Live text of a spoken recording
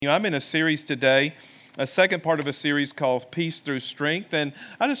I'm in a series today, a second part of a series called Peace Through Strength, and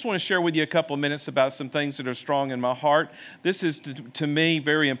I just want to share with you a couple of minutes about some things that are strong in my heart. This is, to me,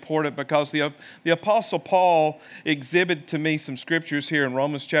 very important because the Apostle Paul exhibited to me some scriptures here in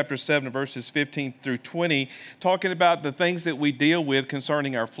Romans chapter 7, verses 15 through 20, talking about the things that we deal with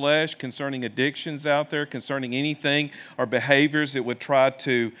concerning our flesh, concerning addictions out there, concerning anything or behaviors that would try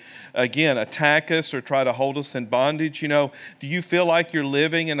to, again, attack us or try to hold us in bondage. Do you feel like you're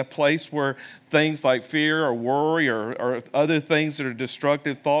living in a place where things like fear or worry or other things that are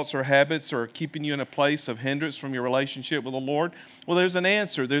destructive thoughts or habits are keeping you in a place of hindrance from your relationship with the Lord? Well, there's an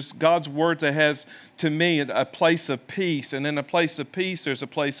answer. There's God's Word that has, to me, a place of peace. And in a place of peace, there's a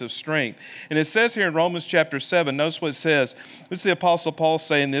place of strength. And it says here in Romans chapter 7, notice what it says. This is the Apostle Paul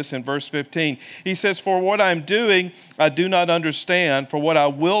saying this in verse 15. He says, "For what I'm doing, I do not understand. For what I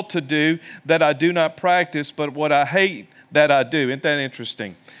will to do, that I do not practice. But what I hate, that I do." Isn't that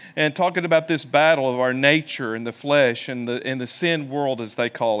interesting? And talking about this battle of our nature and the flesh and the sin world, as they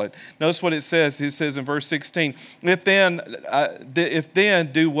call it. Notice what it says. It says in verse 16, if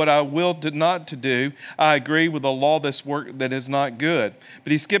then do what I will not to do, I agree with the law that is not good.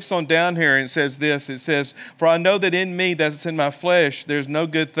 But he skips on down here and says this. It says, "For I know that in me, that's in my flesh, there's no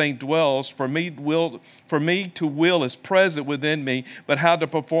good thing dwells. For me to will is present within me, but how to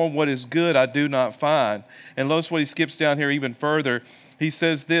perform what is good I do not find." And notice what he skips down here even further. He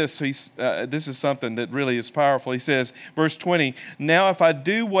says this, this is something that really is powerful. He says, verse 20, "Now if I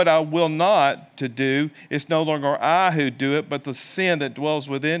do what I will not to do, it's no longer I who do it, but the sin that dwells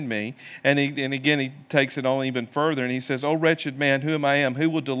within me." And again, he takes it on even further, and he says, "O wretched man, who I am? Who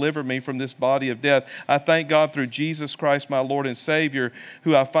will deliver me from this body of death? I thank God through Jesus Christ, my Lord and Savior,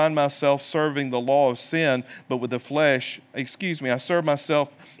 who I find myself serving the law of sin, but with the flesh, I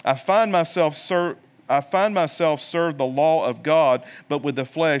find myself serve the law of God, but with the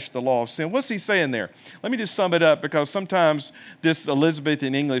flesh, the law of sin." What's he saying there? Let me just sum it up, because sometimes this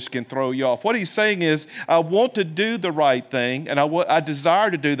Elizabethan English can throw you off. What he's saying is, I want to do the right thing, and I desire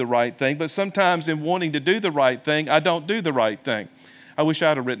to do the right thing, but sometimes in wanting to do the right thing, I don't do the right thing. I wish I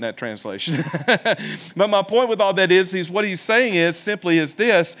had written that translation. But my point with all that is what he's saying is simply is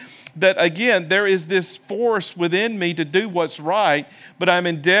this, that again, there is this force within me to do what's right, but I'm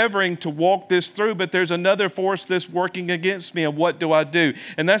endeavoring to walk this through, but there's another force that's working against me, and what do I do?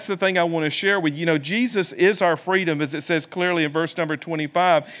 And that's the thing I want to share with you. Jesus is our freedom, as it says clearly in verse number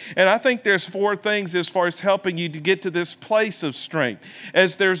 25. And I think there's four things as far as helping you to get to this place of strength.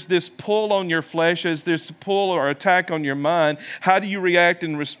 As there's this pull on your flesh, as there's pull or attack on your mind, how do you react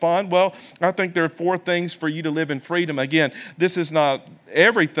and respond? Well, I think there are four things for you to live in freedom. Again, this is not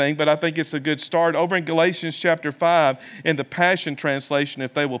everything, but I think it's a good start. Over in Galatians chapter 5, in the Passion Translation,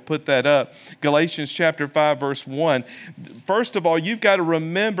 if they will put that up, Galatians chapter 5, verse 1. First of all, you've got to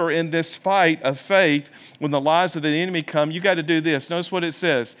remember in this fight of faith, when the lies of the enemy come, you've got to do this. Notice what it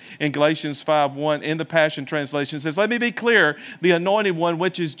says in Galatians 5:1 in the Passion Translation. It says, "Let me be clear, the Anointed One,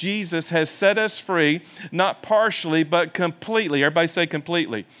 which is Jesus, has set us free, not partially, but completely." Everybody say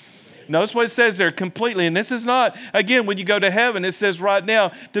completely. Notice what it says there, completely. And this is not, again, when you go to heaven, it says right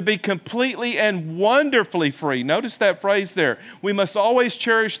now, to be completely and wonderfully free. Notice that phrase there. We must always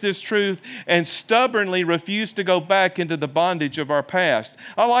cherish this truth and stubbornly refuse to go back into the bondage of our past.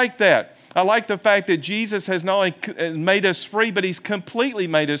 I like that. I like the fact that Jesus has not only made us free, but he's completely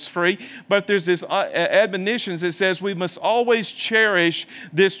made us free. But there's this admonition that says we must always cherish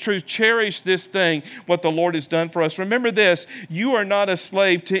this truth, cherish this thing, what the Lord has done for us. Remember this, you are not a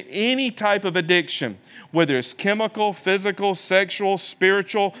slave to any type of addiction, whether it's chemical, physical, sexual,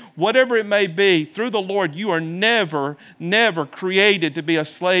 spiritual, whatever it may be. Through the Lord, you are never created to be a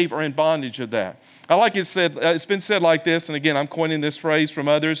slave or in bondage of that. I like it said, it's been said like this, and again, I'm coining this phrase from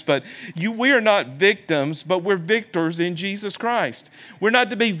others, but we are not victims, but we're victors in Jesus Christ. We're not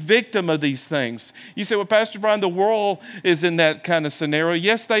to be victim of these things. You say, well, Pastor Brian, the world is in that kind of scenario.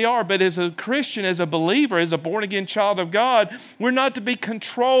 Yes, they are, but as a Christian, as a believer, as a born-again child of God, we're not to be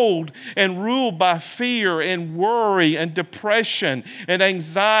controlled and ruled by fear and worry and depression and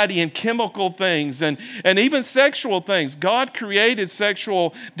anxiety and chemical things and even sexual things. God created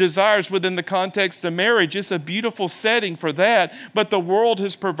sexual desires within the context of marriage. It's a beautiful setting for that, but the world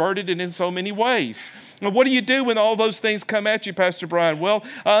has perverted it in so many ways. Now, what do you do when all those things come at you, Pastor Brian? Well,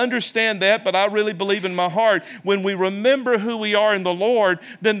 I understand that, but I really believe in my heart when we remember who we are in the Lord,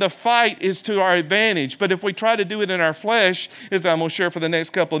 then the fight is to our advantage. But if we try to do it in our flesh, as I'm going to share for the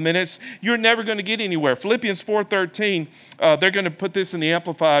next couple of minutes, you're never going to get anywhere. Philippians 4:13, they're going to put this in the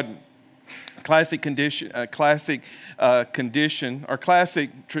Amplified classic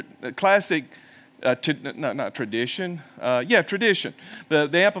not tradition. Tradition. The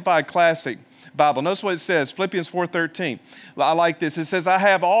Amplified Classic Bible. Notice what it says, Philippians 4:13. I like this. It says, I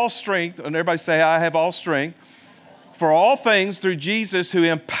have all strength, and everybody say, I have all strength, for all things through Jesus who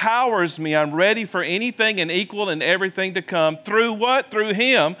empowers me. I'm ready for anything and equal in everything to come. Through what? Through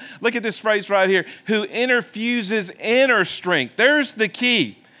Him. Look at this phrase right here. Who infuses inner strength. There's the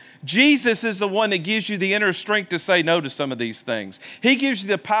key. Jesus is the one that gives you the inner strength to say no to some of these things. He gives you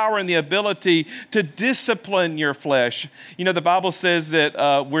the power and the ability to discipline your flesh. You know, the Bible says that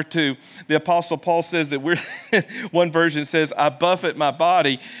the Apostle Paul says that one version says, I buffet my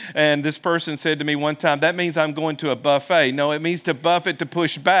body. And this person said to me one time, that means I'm going to a buffet. No, it means to buffet, to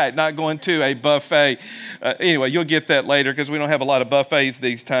push back, not going to a buffet. Anyway, you'll get that later because we don't have a lot of buffets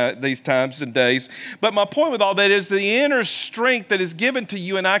these times and days. But my point with all that is the inner strength that is given to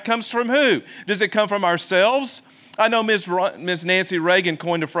you and I comes from who? Does it come from ourselves? I know Ms. Nancy Reagan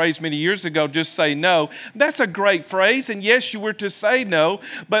coined a phrase many years ago, just say no. That's a great phrase, and yes, you were to say no,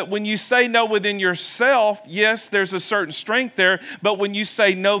 but when you say no within yourself, yes, there's a certain strength there, but when you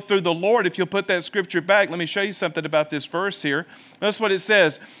say no through the Lord, if you'll put that scripture back, let me show you something about this verse here. That's what it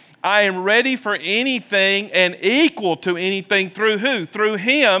says. I am ready for anything and equal to anything through who? Through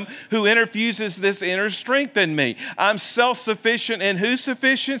Him who infuses this inner strength in me. I'm self-sufficient in whose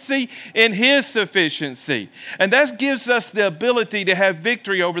sufficiency? In His sufficiency. And that gives us the ability to have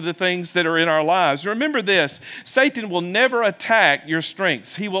victory over the things that are in our lives. Remember this, Satan will never attack your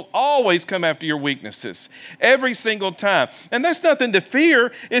strengths. He will always come after your weaknesses, every single time. And that's nothing to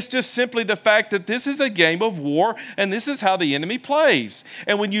fear. It's just simply the fact that this is a game of war and this is how the enemy plays.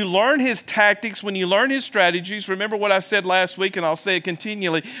 And when you learn his tactics, when you learn his strategies, remember what I said last week, and I'll say it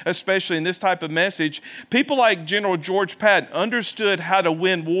continually, especially in this type of message. People like General George Patton understood how to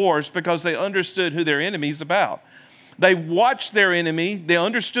win wars because they understood who their enemy's about. They watched their enemy, they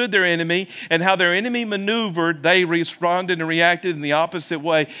understood their enemy, and how their enemy maneuvered, they responded and reacted in the opposite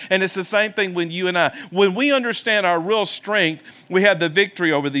way. And it's the same thing when you and I. When we understand our real strength, we have the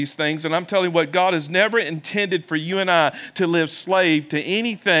victory over these things. And I'm telling you what, God has never intended for you and I to live slave to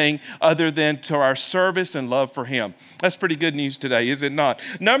anything other than to our service and love for Him. That's pretty good news today, is it not?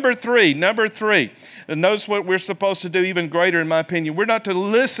 Number three. And notice what we're supposed to do even greater, in my opinion. We're not to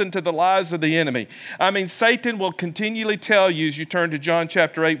listen to the lies of the enemy. I mean, Satan will continually tell you as you turn to John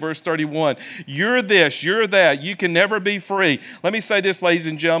chapter 8, verse 31, you're this, you're that, you can never be free. Let me say this, ladies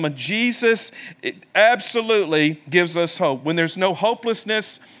and gentlemen, Jesus absolutely gives us hope. When there's no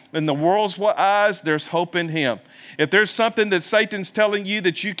hopelessness in the world's eyes, there's hope in Him. If there's something that Satan's telling you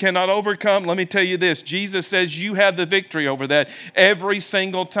that you cannot overcome, let me tell you this. Jesus says you have the victory over that every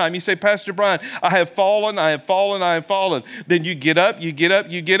single time. You say, Pastor Brian, I have fallen. Then you get up, you get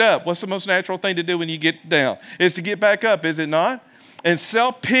up, you get up. What's the most natural thing to do when you get down? Is to get back up, is it not? And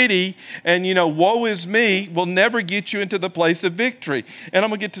self-pity and, woe is me will never get you into the place of victory. And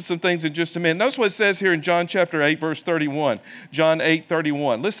I'm going to get to some things in just a minute. Notice what it says here in John chapter 8, verse 31. John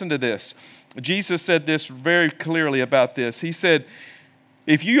 8:31. Listen to this. Jesus said this very clearly about this. He said,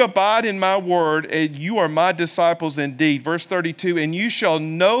 if you abide in my word, and you are my disciples indeed. Verse 32, and you shall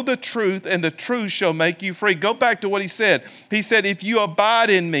know the truth, and the truth shall make you free. Go back to what he said. He said, if you abide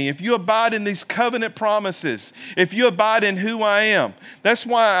in me, if you abide in these covenant promises, if you abide in who I am. That's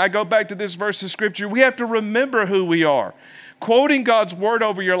why I go back to this verse of Scripture. We have to remember who we are. Quoting God's word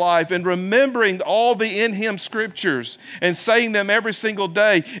over your life and remembering all the in Him scriptures and saying them every single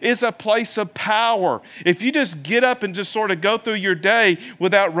day is a place of power. If you just get up and just sort of go through your day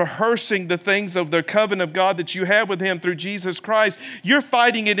without rehearsing the things of the covenant of God that you have with Him through Jesus Christ, you're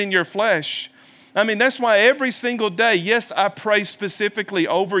fighting it in your flesh. I mean, that's why every single day, yes, I pray specifically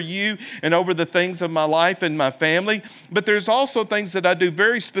over you and over the things of my life and my family, but there's also things that I do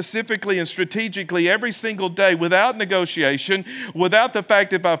very specifically and strategically every single day without negotiation, without the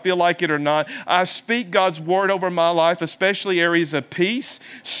fact if I feel like it or not. I speak God's word over my life, especially areas of peace,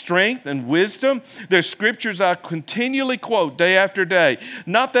 strength, and wisdom. There's scriptures I continually quote day after day.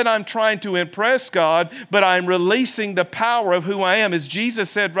 Not that I'm trying to impress God, but I'm releasing the power of who I am. As Jesus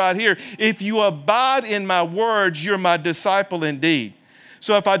said right here, if you abide in my words, you're my disciple indeed.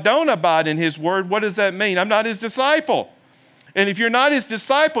 So if I don't abide in His word, what does that mean? I'm not His disciple. And if you're not His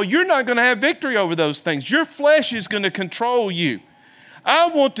disciple, you're not going to have victory over those things. Your flesh is going to control you. I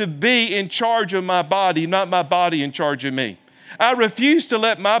want to be in charge of my body, not my body in charge of me. I refuse to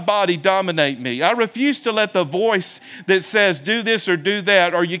let my body dominate me. I refuse to let the voice that says do this or do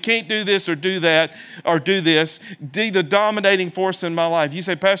that, or you can't do this or do that, or do this, be the dominating force in my life. You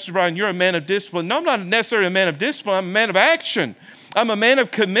say, Pastor Brian, you're a man of discipline. No, I'm not necessarily a man of discipline. I'm a man of action. I'm a man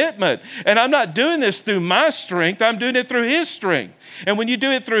of commitment. And I'm not doing this through my strength. I'm doing it through His strength. And when you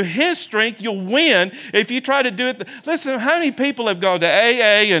do it through His strength, you'll win. If you try to do it, listen, how many people have gone to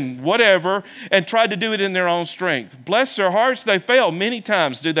AA and whatever and tried to do it in their own strength? Bless their hearts, they fail many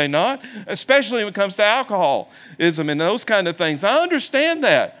times, do they not? Especially when it comes to alcoholism and those kind of things. I understand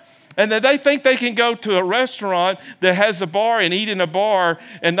that. And that they think they can go to a restaurant that has a bar and eat in a bar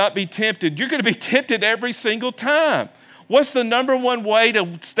and not be tempted. You're going to be tempted every single time. What's the number one way to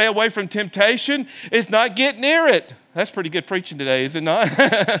stay away from temptation? Is not get near it. That's pretty good preaching today, is it not?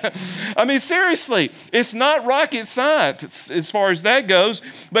 I mean, seriously, it's not rocket science as far as that goes.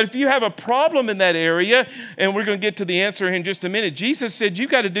 But if you have a problem in that area, and we're going to get to the answer in just a minute, Jesus said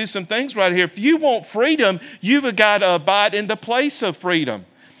you've got to do some things right here. If you want freedom, you've got to abide in the place of freedom.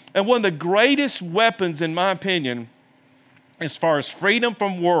 And one of the greatest weapons, in my opinion, as far as freedom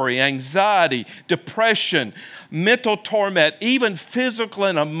from worry, anxiety, depression, mental torment, even physical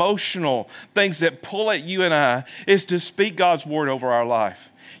and emotional things that pull at you and I, is to speak God's word over our life.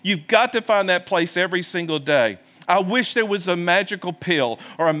 You've got to find that place every single day. I wish there was a magical pill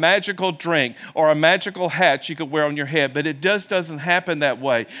or a magical drink or a magical hat you could wear on your head, but it doesn't happen that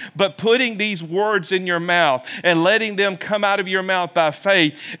way. But putting these words in your mouth and letting them come out of your mouth by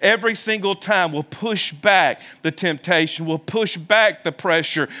faith every single time will push back the temptation, will push back the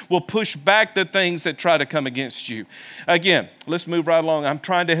pressure, will push back the things that try to come against you. Again, let's move right along. I'm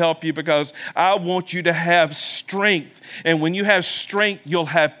trying to help you because I want you to have strength. And when you have strength, you'll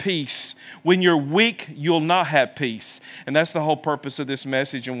have peace. When you're weak, you'll not have peace. And that's the whole purpose of this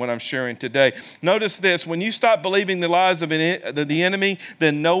message and what I'm sharing today. Notice this, when you stop believing the lies of the enemy,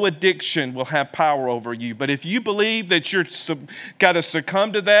 then no addiction will have power over you. But if you believe that you're got to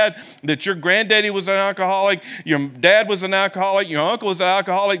succumb to that your granddaddy was an alcoholic, your dad was an alcoholic, your uncle was an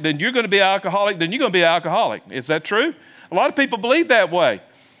alcoholic, then you're going to be an alcoholic, then you're going to be an alcoholic. Is that true? A lot of people believe that way.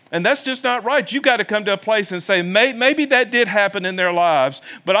 And that's just not right. You've got to come to a place and say, maybe that did happen in their lives,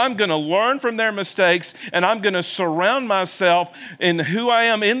 but I'm going to learn from their mistakes, and I'm going to surround myself in who I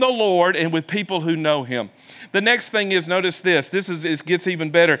am in the Lord and with people who know Him. The next thing is, notice this. It gets even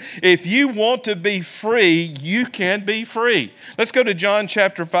better. If you want to be free, you can be free. Let's go to John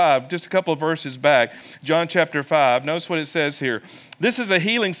chapter 5, just a couple of verses back. John chapter 5. Notice what it says here. This is a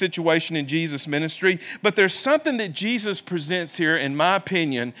healing situation in Jesus' ministry, but there's something that Jesus presents here, in my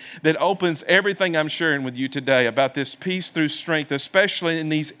opinion, that opens everything I'm sharing with you today about this peace through strength, especially in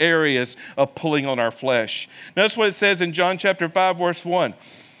these areas of pulling on our flesh. Notice what it says in John chapter 5, verse 1.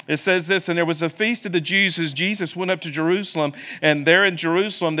 It says this, and there was a feast of the Jews as Jesus went up to Jerusalem, and there in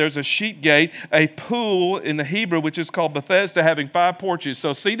Jerusalem there's a sheep gate, a pool in the Hebrew, which is called Bethesda, having 5 porches.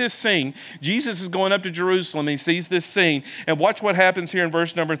 So see this scene. Jesus is going up to Jerusalem. He sees this scene, and watch what happens here in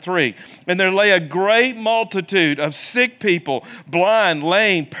verse number 3. And there lay a great multitude of sick people, blind,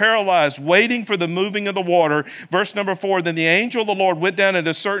 lame, paralyzed, waiting for the moving of the water. Verse number 4, then the angel of the Lord went down at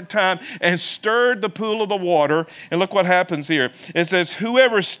a certain time and stirred the pool of the water. And look what happens here. It says,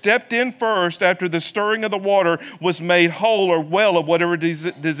 whoever stepped in first after the stirring of the water was made whole or well of whatever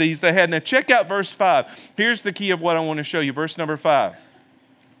disease they had. Now check out verse 5. Here's the key of what I want to show you. Verse number 5.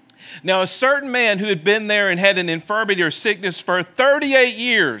 Now a certain man who had been there and had an infirmity or sickness for 38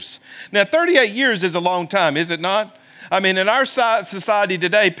 years. Now 38 years is a long time, is it not? I mean, in our society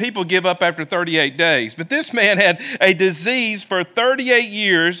today, people give up after 38 days. But this man had a disease for 38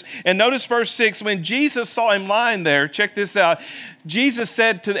 years. And notice verse 6, when Jesus saw him lying there, check this out. Jesus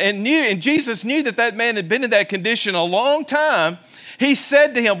said and Jesus knew that man had been in that condition a long time. He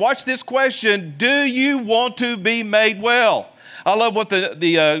said to him, watch this question, do you want to be made well? I love what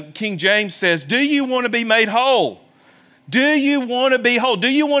the King James says. Do you want to be made whole? Do you want to be whole? Do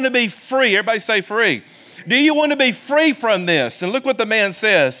you want to be free? Everybody say free. Do you want to be free from this? And look what the man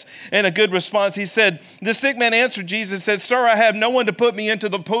says in a good response. He said, the sick man answered Jesus, said, sir, I have no one to put me into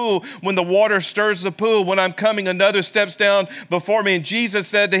the pool when the water stirs the pool. When I'm coming, another steps down before me. And Jesus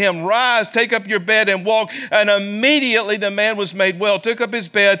said to him, rise, take up your bed and walk. And immediately the man was made well, took up his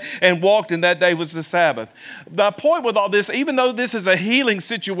bed and walked, and that day was the Sabbath. My point with all this, even though this is a healing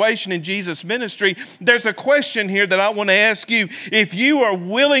situation in Jesus' ministry, there's a question here that I want to ask you. If you are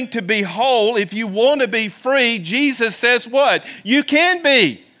willing to be whole, if you want to be free, Jesus says what? You can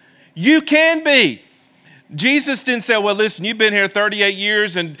be. You can be. Jesus didn't say, well, listen, you've been here 38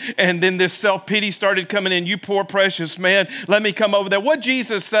 years and then this self-pity started coming in. You poor precious man, let me come over there. What did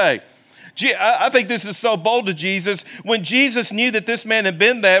Jesus say? I think this is so bold to Jesus. When Jesus knew that this man had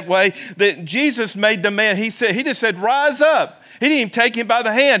been that way, that Jesus made the man, he just said, rise up. He didn't even take him by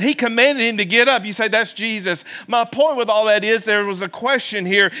the hand. He commanded him to get up. You say, that's Jesus. My point with all that is there was a question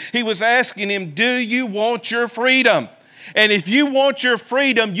here. He was asking him, do you want your freedom? And if you want your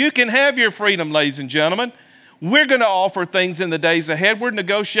freedom, you can have your freedom, ladies and gentlemen. We're going to offer things in the days ahead. We're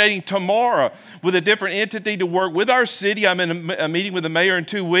negotiating tomorrow with a different entity to work with our city. I'm in a meeting with the mayor in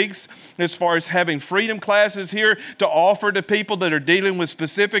 2 weeks as far as having freedom classes here to offer to people that are dealing with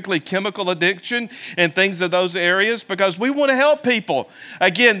specifically chemical addiction and things of those areas, because we want to help people.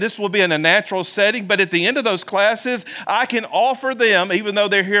 Again, this will be in a natural setting, but at the end of those classes, I can offer them, even though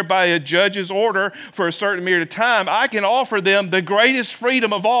they're here by a judge's order for a certain period of time, I can offer them the greatest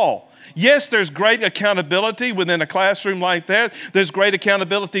freedom of all. Yes, there's great accountability within a classroom like that. There's great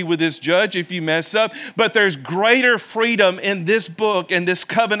accountability with this judge if you mess up. But there's greater freedom in this book and this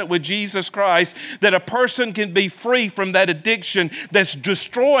covenant with Jesus Christ, that a person can be free from that addiction that's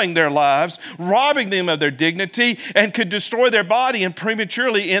destroying their lives, robbing them of their dignity, and could destroy their body and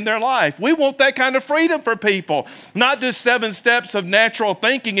prematurely end their life. We want that kind of freedom for people, not just 7 steps of natural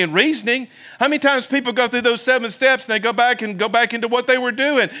thinking and reasoning. How many times people go through those 7 steps and they go back into what they were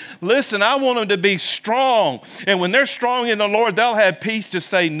doing? Listen, I want them to be strong. And when they're strong in the Lord, they'll have peace to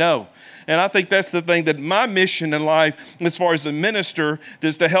say no. And I think that's the thing, that my mission in life as far as a minister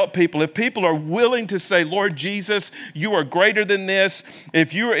is to help people. If people are willing to say, Lord Jesus, you are greater than this.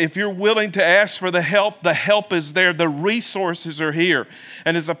 If you're willing to ask for the help is there. The resources are here.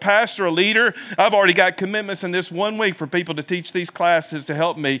 And as a pastor, a leader, I've already got commitments in this 1 week for people to teach these classes to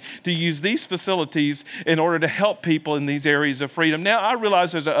help me to use these facilities in order to help people in these areas of freedom. Now, I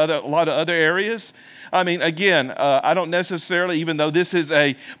realize there's a lot of other areas. I mean, again, I don't necessarily, even though this is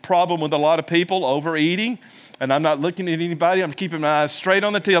a problem with a lot of people, overeating, and I'm not looking at anybody, I'm keeping my eyes straight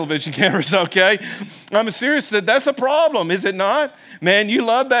on the television cameras, okay? I'm serious that that's a problem, is it not? Man, you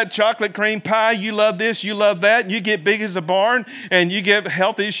love that chocolate cream pie, you love this, you love that, and you get big as a barn, and you get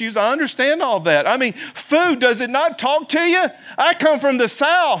health issues. I understand all that. I mean, food, does it not talk to you? I come from the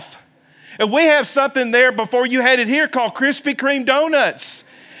South, and we have something there before you had it here called Krispy Kreme donuts.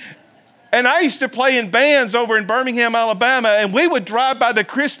 And I used to play in bands over in Birmingham, Alabama, and we would drive by the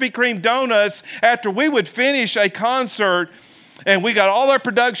Krispy Kreme donuts after we would finish a concert, and we got all our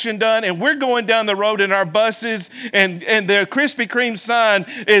production done, and we're going down the road in our buses, and the Krispy Kreme sign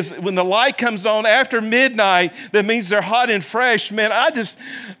is, when the light comes on after midnight, that means they're hot and fresh. Man,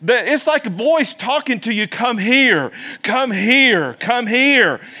 it's like a voice talking to you, come here, come here, come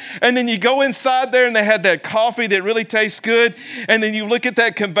here. And then you go inside there, and they had that coffee that really tastes good, and then you look at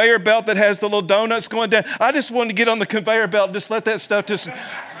that conveyor belt that has the little donuts going down. I just wanted to get on the conveyor belt and just let that stuff just...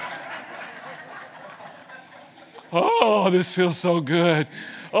 Oh, this feels so good.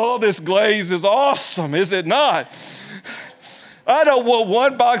 Oh, this glaze is awesome, is it not? I don't want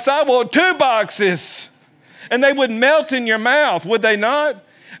 1 box, I want 2 boxes. And they would melt in your mouth, would they not?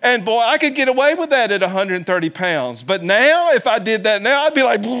 And boy, I could get away with that at 130 pounds. But now, if I did that now, I'd be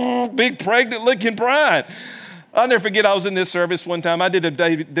like, big pregnant looking bride. I'll never forget, I was in this service one time. I did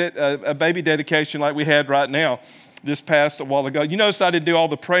a baby dedication like we had right now. This past a while ago. You notice I didn't do all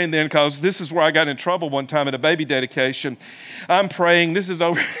the praying then, because this is where I got in trouble one time at a baby dedication. I'm praying. This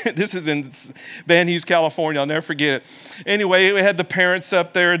is in Van Hughes, California. I'll never forget it. Anyway, we had the parents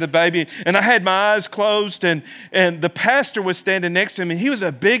up there, the baby, and I had my eyes closed, and the pastor was standing next to him, and he was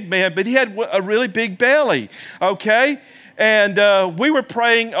a big man, but he had a really big belly, okay? And we were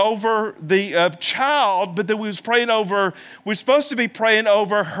praying over the child, but then we were supposed to be praying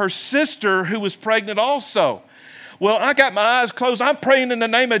over her sister who was pregnant also. Well, I got my eyes closed. I'm praying in the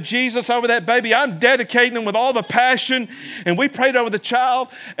name of Jesus over that baby. I'm dedicating him with all the passion. And we prayed over the child.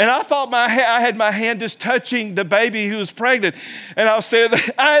 And I thought I had my hand just touching the baby who was pregnant. And I said,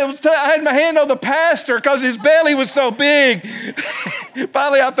 I had my hand on the pastor because his belly was so big.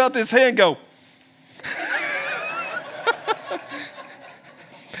 Finally, I felt his hand go.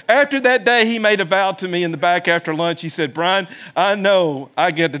 After that day, he made a vow to me in the back after lunch. He said, Brian, I know I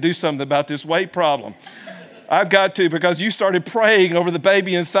got to do something about this weight problem. I've got to, because you started praying over the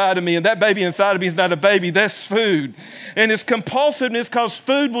baby inside of me, and that baby inside of me is not a baby, that's food. And it's compulsiveness, because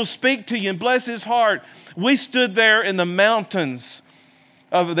food will speak to you and bless his heart. We stood there in the mountains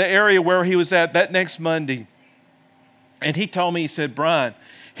of the area where he was at that next Monday, and he told me, he said, Brian,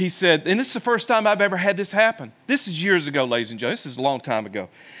 he said, and this is the first time I've ever had this happen. This is years ago, ladies and gentlemen. This is a long time ago.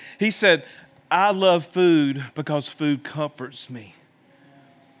 He said, I love food because food comforts me.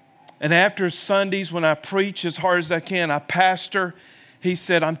 And after Sundays when I preach as hard as I can, I pastor, he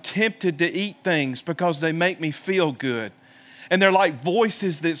said, I'm tempted to eat things because they make me feel good. And they're like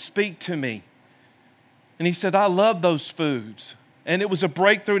voices that speak to me. And he said, I love those foods. And it was a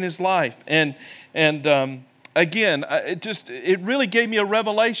breakthrough in his life. And again, it really gave me a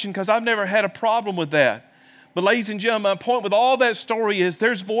revelation, because I've never had a problem with that. But ladies and gentlemen, my point with all that story is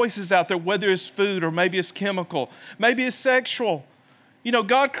there's voices out there, whether it's food or maybe it's chemical, maybe it's sexual. You know,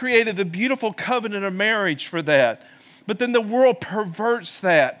 God created the beautiful covenant of marriage for that. But then the world perverts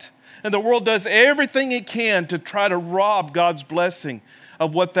that. And the world does everything it can to try to rob God's blessing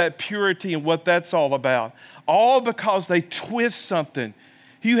of what that purity and what that's all about. All because they twist something.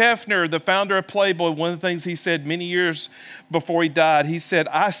 Hugh Hefner, the founder of Playboy, one of the things he said many years before he died, he said,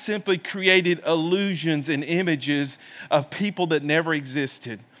 I simply created illusions and images of people that never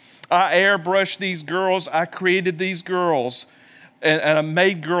existed. I airbrushed these girls. I created these girls. And I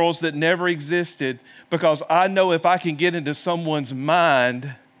made girls that never existed because I know if I can get into someone's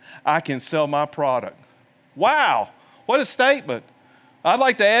mind, I can sell my product. Wow, what a statement. I'd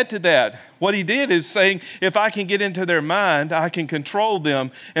like to add to that. What he did is saying, if I can get into their mind, I can control them.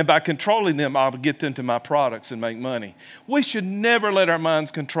 And by controlling them, I'll get them to my products and make money. We should never let our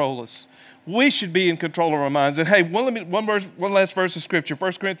minds control us. We should be in control of our minds. And hey, one last verse of scripture,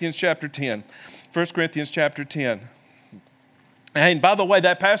 1 Corinthians chapter 10. 1 Corinthians chapter 10. And by the way,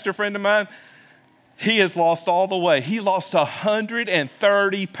 that pastor friend of mine, he has lost all the weight. He lost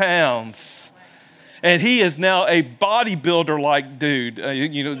 130 pounds. And he is now a bodybuilder-like dude,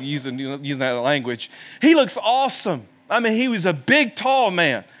 using that language. He looks awesome. I mean, he was a big, tall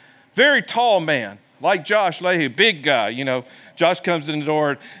man, very tall man, like Josh Leahy, big guy. You know, Josh comes in the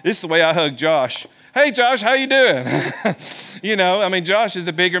door. This is the way I hug Josh. Hey, Josh, how you doing? Josh is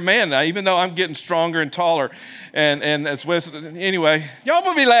a bigger man now, even though I'm getting stronger and taller. And as Wes, anyway, y'all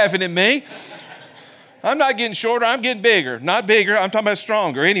will be laughing at me. I'm not getting shorter, I'm getting bigger. Not bigger, I'm talking about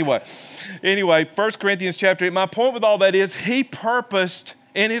stronger. Anyway, 1 Corinthians chapter 8, my point with all that is he purposed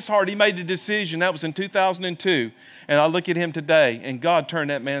in his heart, he made a decision. That was in 2002. And I look at him today, and God turned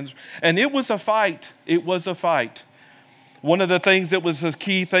that man's, and it was a fight. It was a fight. One of the things that was a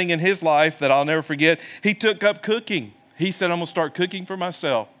key thing in his life that I'll never forget, he took up cooking. He said, I'm going to start cooking for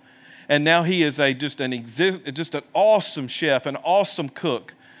myself. And now he is just an awesome chef, an awesome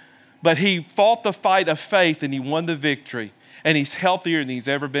cook. But he fought the fight of faith and he won the victory. And he's healthier than he's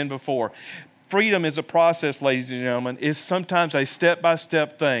ever been before. Freedom is a process, ladies and gentlemen. It's sometimes a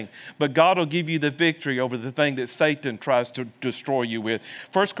step-by-step thing. But God will give you the victory over the thing that Satan tries to destroy you with.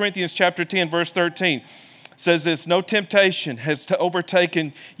 1 Corinthians chapter 10, verse 13. Says this, no temptation has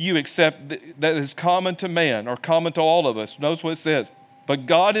overtaken you except that is common to man or common to all of us. Notice what it says. But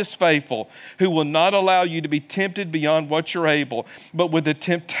God is faithful, who will not allow you to be tempted beyond what you're able, but with the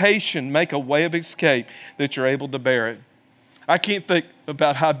temptation make a way of escape that you're able to bear it. I can't think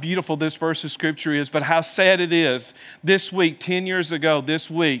about how beautiful this verse of scripture is, but how sad it is. This week, 10 years ago, this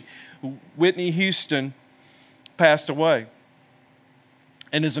week, Whitney Houston passed away.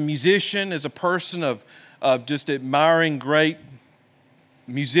 And as a musician, as a person of just admiring great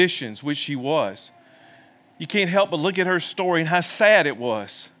musicians, which she was, you can't help but look at her story and how sad it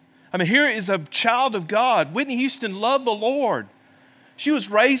was. I mean, here is a child of God. Whitney Houston loved the Lord. She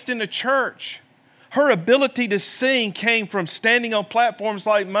was raised in the church. Her ability to sing came from standing on platforms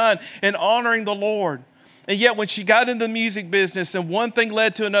like mine and honoring the Lord. And yet when she got into the music business and one thing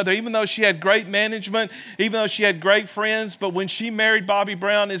led to another, even though she had great management, even though she had great friends, but when she married Bobby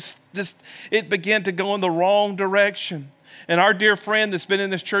Brown, it began to go in the wrong direction. And our dear friend that's been in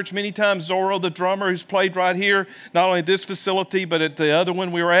this church many times, Zorro, the drummer who's played right here, not only at this facility, but at the other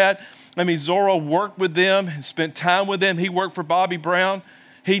one we were at. Zorro worked with them and spent time with them. He worked for Bobby Brown.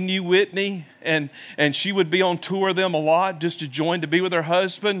 He knew Whitney, and she would be on tour with them a lot just to join to be with her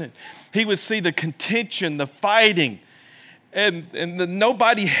husband. And he would see the contention, the fighting, and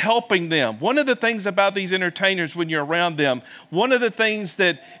nobody helping them. One of the things about these entertainers when you're around them, one of the things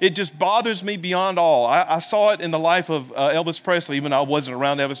that it just bothers me beyond all, I saw it in the life of Elvis Presley, even though I wasn't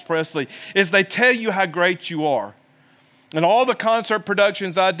around Elvis Presley, is they tell you how great you are. And all the concert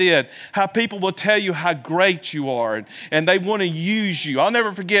productions I did, how people will tell you how great you are, and they want to use you. I'll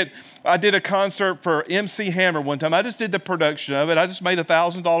never forget, I did a concert for MC Hammer one time. I just did the production of it. I just made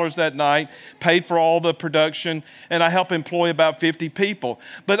 $1,000 that night, paid for all the production, and I helped employ about 50 people.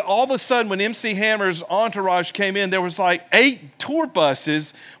 But all of a sudden, when MC Hammer's entourage came in, there was like 8 tour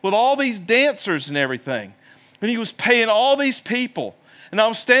buses with all these dancers and everything. And he was paying all these people. And I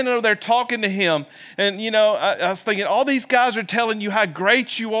was standing over there talking to him, and I was thinking, all these guys are telling you how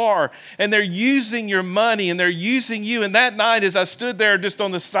great you are, and they're using your money, and they're using you. And that night, as I stood there just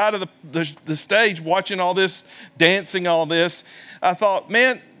on the side of the stage watching all this, dancing all this, I thought,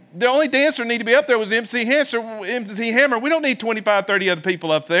 man, the only dancer need to be up there was MC Hammer. We don't need 25, 30 other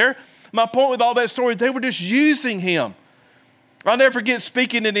people up there. My point with all that story, they were just using him. I'll never forget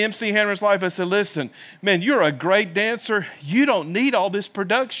speaking into MC Hammer's life. I said, listen, man, you're a great dancer. You don't need all this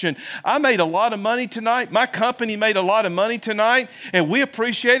production. I made a lot of money tonight. My company made a lot of money tonight, and we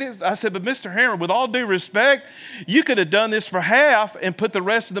appreciate it. I said, but Mr. Hammer, with all due respect, you could have done this for half and put the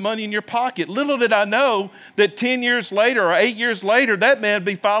rest of the money in your pocket. Little did I know that 10 years later or 8 years later, that man would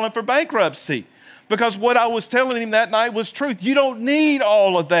be filing for bankruptcy. Because what I was telling him that night was truth. You don't need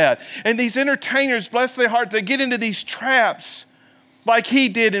all of that. And these entertainers, bless their heart, they get into these traps like he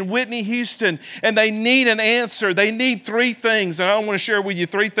did in Whitney Houston, and they need an answer. They need three things, and I want to share with you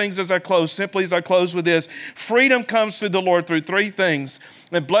three things as I close, simply as I close with this. Freedom comes through the Lord through three things.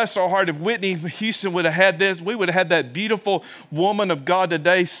 And bless our heart, if Whitney Houston would have had this, we would have had that beautiful woman of God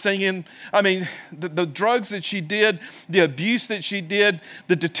today singing. I mean, the drugs that she did, the abuse that she did,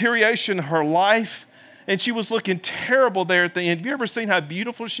 the deterioration of her life, and she was looking terrible there at the end. Have you ever seen how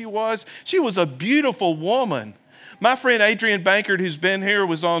beautiful she was? She was a beautiful woman. My friend Adrian Bankert, who's been here,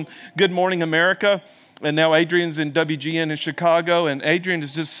 was on Good Morning America, and now Adrian's in WGN in Chicago, and Adrian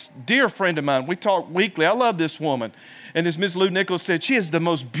is just a dear friend of mine. We talk weekly. I love this woman. And as Ms. Lou Nichols said, she has the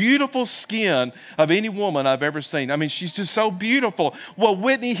most beautiful skin of any woman I've ever seen. I mean, she's just so beautiful. Well,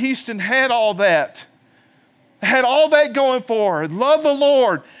 Whitney Houston had all that going for her. Love the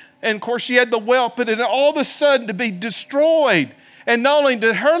Lord. And of course, she had the wealth, but then all of a sudden to be destroyed. And not only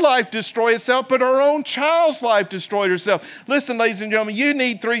did her life destroy itself, but her own child's life destroyed herself. Listen, ladies and gentlemen, you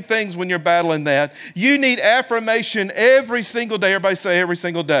need three things when you're battling that. You need affirmation every single day. Everybody say every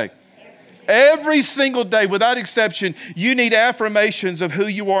single day. Every single day, without exception, you need affirmations of who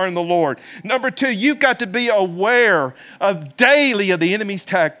you are in the Lord. Number two, you've got to be aware daily of the enemy's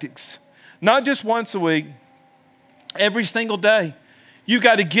tactics. Not just once a week, every single day. You've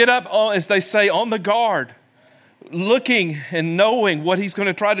got to get up, as they say, on the guard, looking and knowing what he's going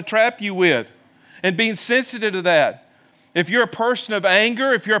to try to trap you with and being sensitive to that. If you're a person of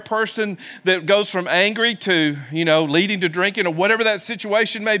anger, if you're a person that goes from angry to, leading to drinking or whatever that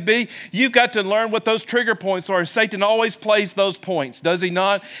situation may be, you've got to learn what those trigger points are. Satan always plays those points, does he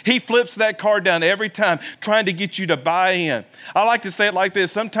not? He flips that card down every time, trying to get you to buy in. I like to say it like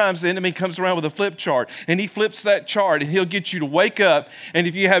this. Sometimes the enemy comes around with a flip chart, and he flips that chart, and he'll get you to wake up. And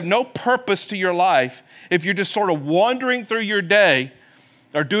if you have no purpose to your life, if you're just sort of wandering through your day,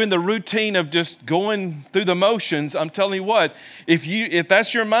 or doing the routine of just going through the motions, I'm telling you what, if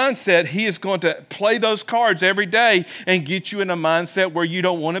that's your mindset, he is going to play those cards every day and get you in a mindset where you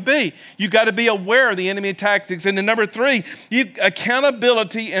don't want to be. You got to be aware of the enemy tactics. And then number three,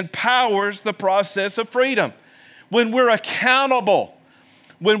 accountability empowers the process of freedom. When we're accountable,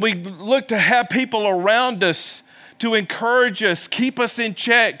 when we look to have people around us to encourage us, keep us in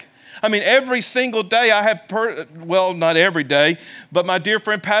check. I mean, every single day I have, not every day, but my dear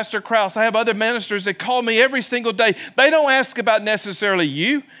friend Pastor Krause, I have other ministers that call me every single day. They don't ask about necessarily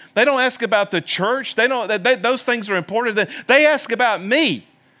you. They don't ask about the church. Those things are important. They ask about me.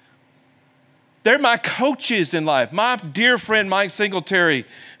 They're my coaches in life. My dear friend Mike Singletary,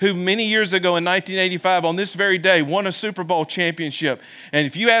 who many years ago in 1985 on this very day won a Super Bowl championship. And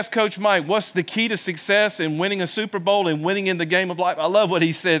if you ask Coach Mike, what's the key to success in winning a Super Bowl and winning in the game of life? I love what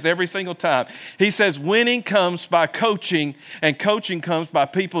he says every single time. He says, winning comes by coaching, and coaching comes by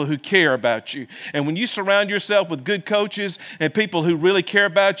people who care about you. And when you surround yourself with good coaches and people who really care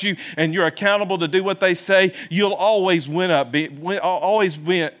about you, and you're accountable to do what they say, you'll always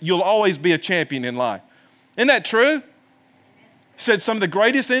you'll always be a champion in life. Isn't that true? Said some of the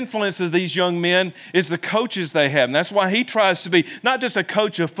greatest influences of these young men is the coaches they have. And that's why he tries to be not just a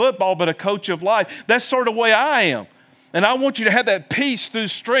coach of football, but a coach of life. That's sort of the way I am. And I want you to have that peace through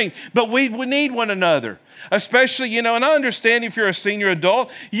strength. But we need one another. Especially, and I understand if you're a senior adult,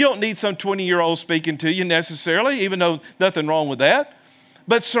 you don't need some 20-year-old speaking to you necessarily, even though nothing wrong with that.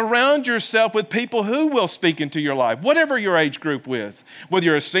 But surround yourself with people who will speak into your life, whatever your age group is. Whether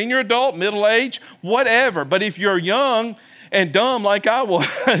you're a senior adult, middle age, whatever. But if you're young and dumb like I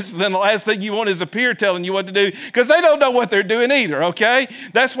was, then the last thing you want is a peer telling you what to do, because they don't know what they're doing either, okay?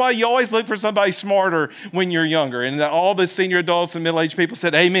 That's why you always look for somebody smarter when you're younger. And all the senior adults and middle-aged people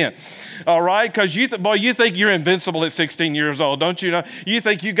said, amen. All right? Because you think you're invincible at 16 years old, don't you know? You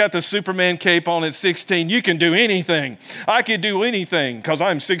think you got the Superman cape on at 16. You can do anything. I can do anything because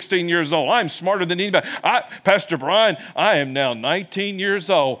I'm 16 years old. I'm smarter than anybody. Pastor Brian, I am now 19 years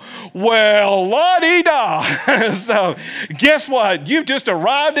old. Well, la-dee-da. So, guess what? You've just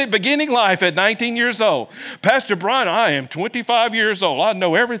arrived at beginning life at 19 years old. Pastor Brian, I am 25 years old. I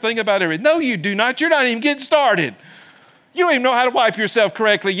know everything about everything. No, you do not. You're not even getting started. You don't even know how to wipe yourself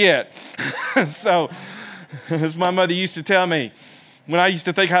correctly yet. So, as my mother used to tell me, when I used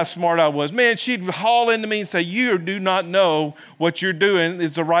to think how smart I was, man, she'd haul into me and say, you do not know what you're doing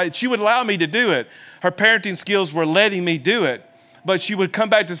is the right. She would allow me to do it. Her parenting skills were letting me do it. But she would come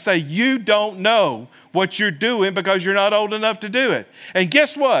back to say, you don't know what you're doing because you're not old enough to do it. And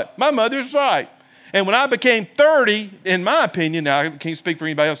guess what? My mother's right. And when I became 30, in my opinion, now I can't speak for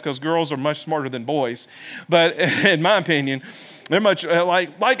anybody else because girls are much smarter than boys, but in my opinion, they're much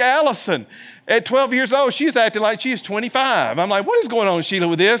like Allison. At 12 years old, she's acting like she's 25. I'm like, what is going on, Sheila,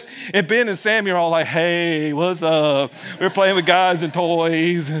 with this? And Ben and Sammy are all like, hey, what's up? We're playing with guys and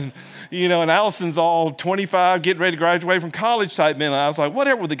toys. And, and Allison's all 25, getting ready to graduate from college type men. And I was like,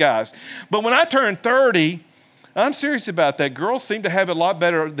 whatever with the guys. But when I turned 30, I'm serious about that. Girls seem to have it a lot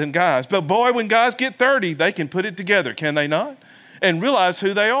better than guys. But boy, when guys get 30, they can put it together, can they not? And realize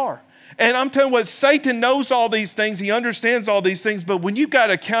who they are. And I'm telling you what, Satan knows all these things. He understands all these things. But when you've got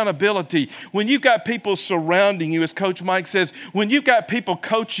accountability, when you've got people surrounding you, as Coach Mike says, when you've got people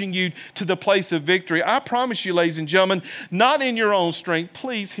coaching you to the place of victory, I promise you, ladies and gentlemen, not in your own strength.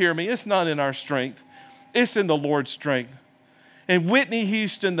 Please hear me. It's not in our strength. It's in the Lord's strength. And Whitney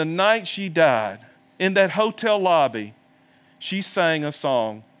Houston, the night she died, in that hotel lobby, she sang a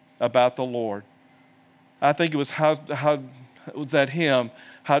song about the Lord. I think it was how was that hymn,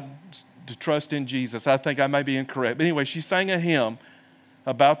 How to Trust in Jesus. I think I may be incorrect. But anyway, she sang a hymn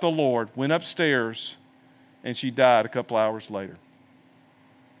about the Lord, went upstairs, and she died a couple hours later.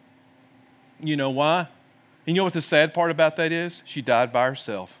 You know why? And you know what the sad part about that is? She died by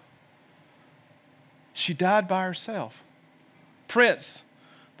herself. She died by herself. Prince,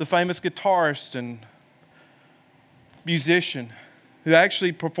 the famous guitarist and musician, who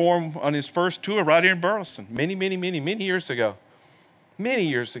actually performed on his first tour right here in Burleson many years ago. Many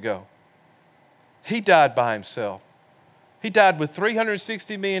years ago. He died by himself. He died with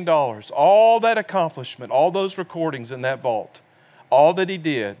 $360 million, all that accomplishment, all those recordings in that vault, all that he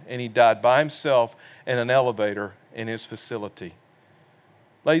did, and he died by himself in an elevator in his facility.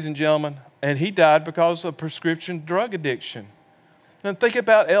 Ladies and gentlemen, and he died because of prescription drug addiction. And think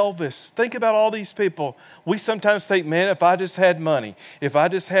about Elvis. Think about all these people. We sometimes think, man, if I just had money, if I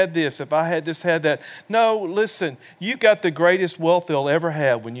just had this, if I had just had that. No, listen, you got the greatest wealth they'll ever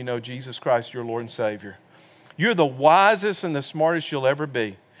have when you know Jesus Christ, your Lord and Savior. You're the wisest and the smartest you'll ever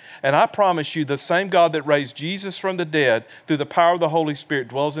be. And I promise you, the same God that raised Jesus from the dead through the power of the Holy Spirit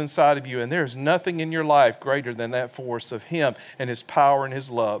dwells inside of you. And there is nothing in your life greater than that force of Him and His power and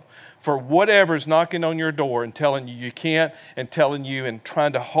His love. For whatever is knocking on your door and telling you you can't, and telling you and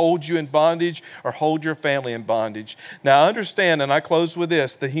trying to hold you in bondage or hold your family in bondage. Now understand, and I close with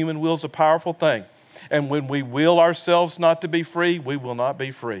this, the human will is a powerful thing. And when we will ourselves not to be free, we will not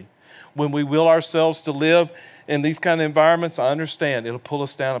be free. When we will ourselves to live in these kind of environments, I understand it'll pull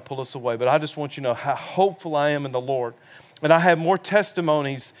us down and pull us away. But I just want you to know how hopeful I am in the Lord. And I have more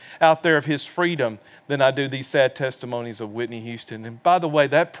testimonies out there of His freedom than I do these sad testimonies of Whitney Houston. And by the way,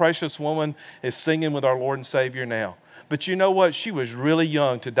 that precious woman is singing with our Lord and Savior now. But you know what? She was really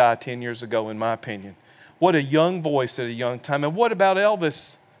young to die 10 years ago, in my opinion. What a young voice at a young time. And what about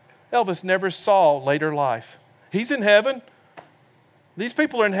Elvis? Elvis never saw later life. He's in heaven. These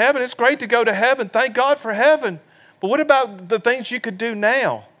people are in heaven. It's great to go to heaven. Thank God for heaven. But what about the things you could do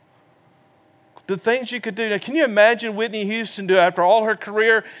now? The things you could do now. Can you imagine Whitney Houston do after all her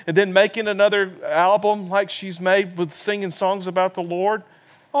career and then making another album like she's made with singing songs about the Lord?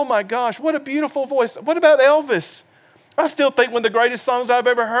 Oh my gosh, what a beautiful voice. What about Elvis? I still think one of the greatest songs I've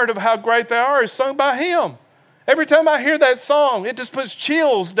ever heard of how great they are is sung by him. Every time I hear that song, it just puts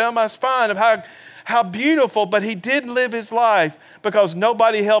chills down my spine of how beautiful, but he didn't live his life because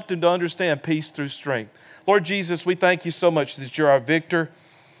nobody helped him to understand peace through strength. Lord Jesus, we thank you so much that you're our victor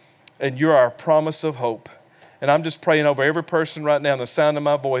and you're our promise of hope. And I'm just praying over every person right now in the sound of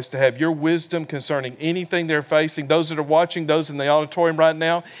my voice to have your wisdom concerning anything they're facing, those that are watching, those in the auditorium right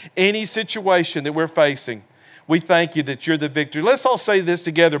now, any situation that we're facing. We thank you that you're the victor. Let's all say this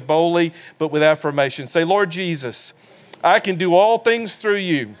together boldly, but with affirmation. Say, Lord Jesus, I can do all things through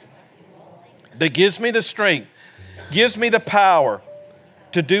you that gives me the strength, gives me the power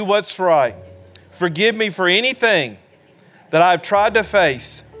to do what's right. Forgive me for anything that I've tried to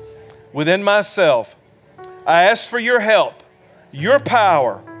face within myself. I ask for your help, your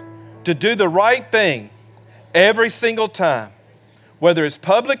power to do the right thing every single time, whether it's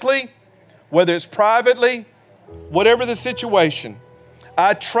publicly, whether it's privately, whatever the situation.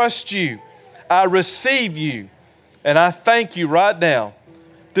 I trust you. I receive you. And I thank you right now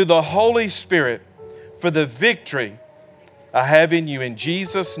through the Holy Spirit for the victory I have in you. In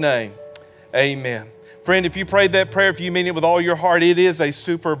Jesus' name, amen. Friend, if you prayed that prayer, if you mean it with all your heart, it is a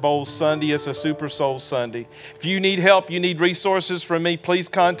Super Bowl Sunday. It's a Super Soul Sunday. If you need help, you need resources from me, please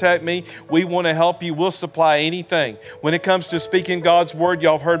contact me. We want to help you. We'll supply anything. When it comes to speaking God's Word,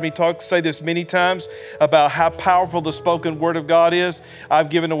 y'all have heard me say this many times about how powerful the spoken Word of God is.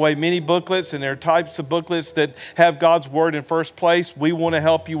 I've given away many booklets, and there are types of booklets that have God's Word in first place. We want to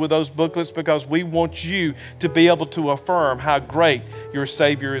help you with those booklets because we want you to be able to affirm how great your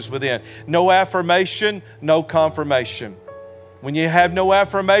Savior is within. No affirmation, no confirmation. When you have no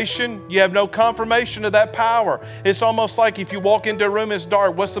affirmation, you have no confirmation of that power. It's almost like if you walk into a room, it's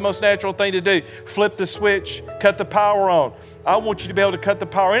dark. What's the most natural thing to do? Flip the switch, cut the power on. I want you to be able to cut the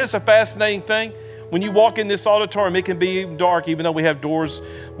power. And it's a fascinating thing. When you walk in this auditorium, it can be dark, even though we have doors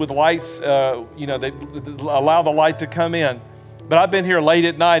with lights, that allow the light to come in. But I've been here late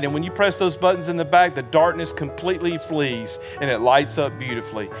at night, and when you press those buttons in the back, the darkness completely flees, and it lights up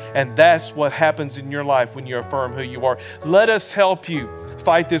beautifully. And that's what happens in your life when you affirm who you are. Let us help you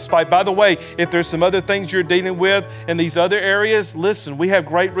fight this fight. By the way, if there's some other things you're dealing with in these other areas, listen, we have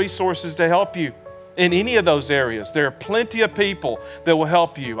great resources to help you in any of those areas. There are plenty of people that will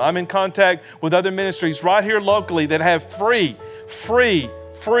help you. I'm in contact with other ministries right here locally that have free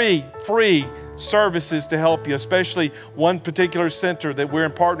services to help you, especially one particular center that we're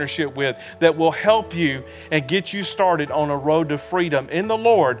in partnership with that will help you and get you started on a road to freedom in the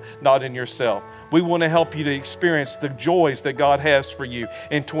Lord, not in yourself. We want to help you to experience the joys that God has for you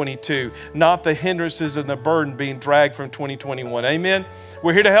in 22, not the hindrances and the burden being dragged from 2021. Amen?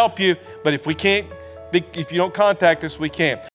 We're here to help you, but if you don't contact us, we can't.